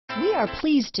We are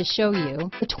pleased to show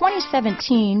you the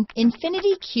 2017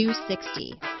 Infiniti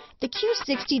Q60. The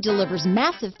Q60 delivers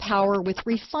massive power with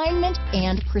refinement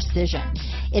and precision.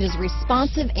 It is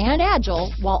responsive and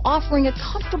agile while offering a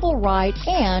comfortable ride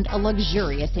and a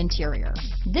luxurious interior.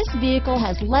 This vehicle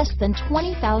has less than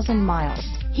 20,000 miles.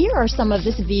 Here are some of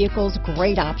this vehicle's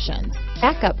great options: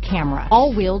 backup camera,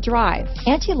 all-wheel drive,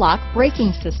 anti-lock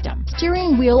braking system,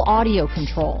 steering wheel audio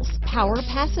controls, power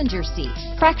passenger seat,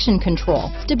 traction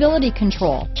control, stability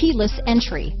control, keyless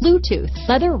entry, Bluetooth,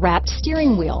 leather-wrapped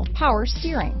steering wheel, power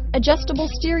steering, adjustable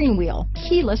steering wheel,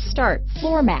 keyless start,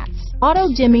 floor mats,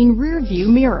 auto-dimming rear-view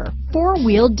mirror,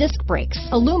 four-wheel disc brakes,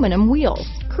 aluminum wheels,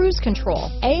 cruise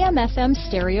control, AM/FM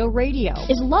stereo radio.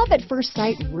 Is love at first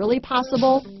sight really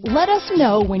possible? Let us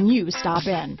know when you stop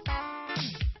in.